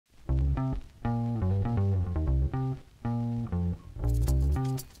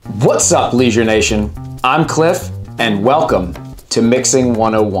What's up, Leisure Nation? I'm Cliff, and welcome to Mixing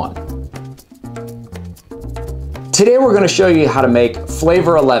 101. Today we're going to show you how to make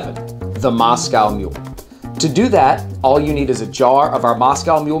Flavor 11, the Moscow Mule. To do that, all you need is a jar of our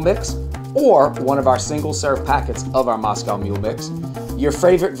Moscow Mule mix, or one of our single-serve packets of our Moscow Mule mix, your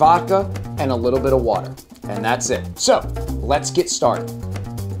favorite vodka, and a little bit of water. And that's it. So, let's get started.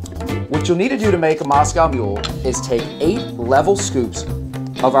 What you'll need to do to make a Moscow Mule is take 8 level scoops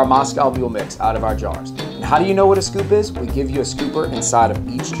of our Moscow Mule mix out of our jars. And how do you know what a scoop is? We give you a scooper inside of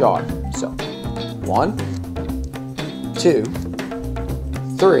each jar. So, 1, 2,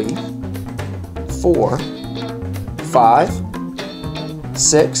 3, 4, 5,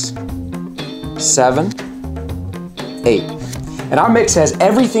 6, 7, 8. And our mix has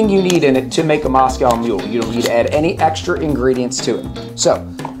everything you need in it to make a Moscow Mule. You don't need to add any extra ingredients to it. So,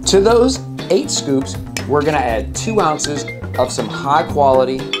 to those 8 scoops, we're gonna add 2 ounces of some high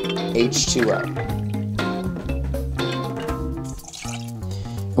quality H2O.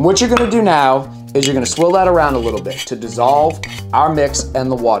 And what you're gonna do now is you're gonna swirl that around a little bit to dissolve our mix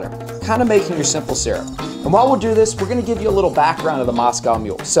and the water, kind of making your simple syrup. And while we'll do this, we're gonna give you a little background of the Moscow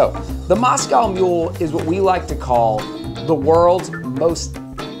Mule. So, the Moscow Mule is what we like to call the world's most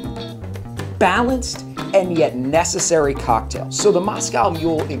balanced and yet necessary cocktail. So the Moscow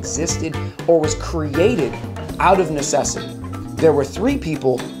Mule existed or was created out of necessity. There were 3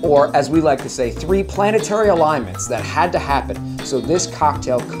 people, or as we like to say, 3 planetary alignments that had to happen so this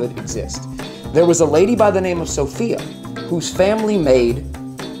cocktail could exist. There was a lady by the name of Sophia, whose family made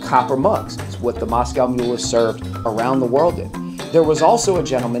copper mugs. It's what the Moscow Mule is served around the world in. There was also a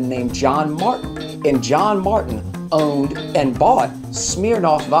gentleman named John Martin, and John Martin owned and bought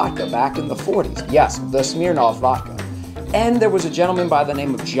Smirnoff vodka back in the 40s. Yes, the Smirnoff vodka. And there was a gentleman by the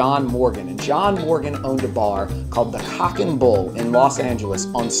name of John Morgan, and John Morgan owned a bar called the Cock and Bull in Los Angeles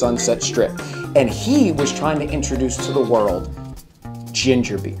on Sunset Strip. And he was trying to introduce to the world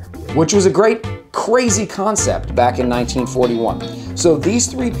ginger beer, which was a great, crazy concept back in 1941. So these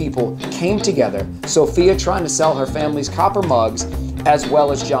 3 people came together, Sophia trying to sell her family's copper mugs, as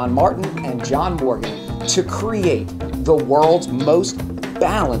well as John Martin and John Morgan, to create the world's most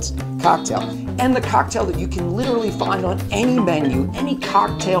balanced cocktail. And the cocktail that you can literally find on any menu, any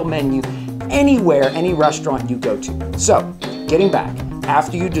cocktail menu, anywhere, any restaurant you go to. So, getting back,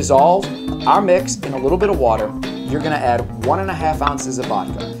 after you dissolve our mix in a little bit of water, you're gonna add 1.5 ounces of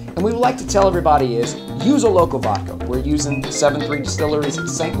vodka. And what we like to tell everybody is, use a local vodka. We're using 7-3 Distilleries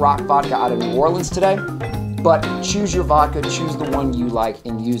St. Rock vodka out of New Orleans today, but choose your vodka, choose the one you like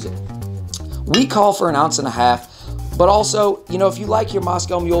and use it. We call for 1.5 ounces, but also, you know, if you like your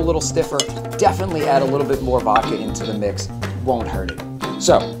Moscow Mule a little stiffer, definitely add a little bit more vodka into the mix. Won't hurt it.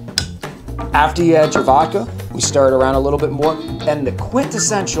 So, after you add your vodka, we stir it around a little bit more, and the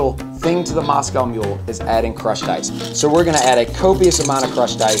quintessential thing to the Moscow Mule is adding crushed ice. So we're gonna add a copious amount of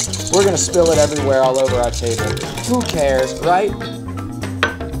crushed ice. We're gonna spill it everywhere all over our table. Who cares, right?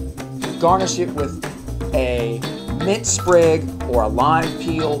 Garnish it with a mint sprig or a lime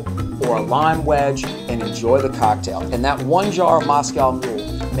peel or a lime wedge and enjoy the cocktail. And that 1 jar of Moscow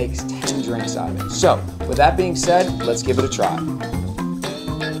Mule makes 10 drinks out of it. So, with that being said, let's give it a try.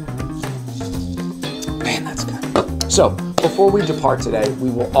 Man, that's good. So, before we depart today,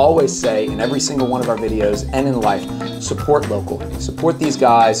 we will always say in every single one of our videos and in life, support local. Support these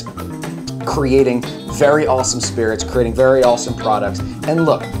guys creating very awesome spirits, creating very awesome products. And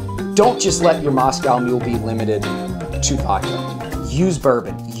look, don't just let your Moscow Mule be limited to vodka. Use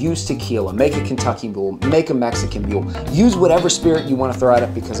bourbon, use tequila, make a Kentucky Mule, make a Mexican Mule. Use whatever spirit you want to throw at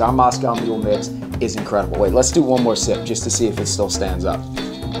it because our Moscow Mule mix is incredible. Wait, let's do one more sip just to see if it still stands up.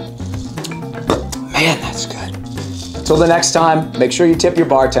 Man, that's good. Till the next time, make sure you tip your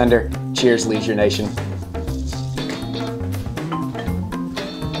bartender. Cheers, Leisure Nation.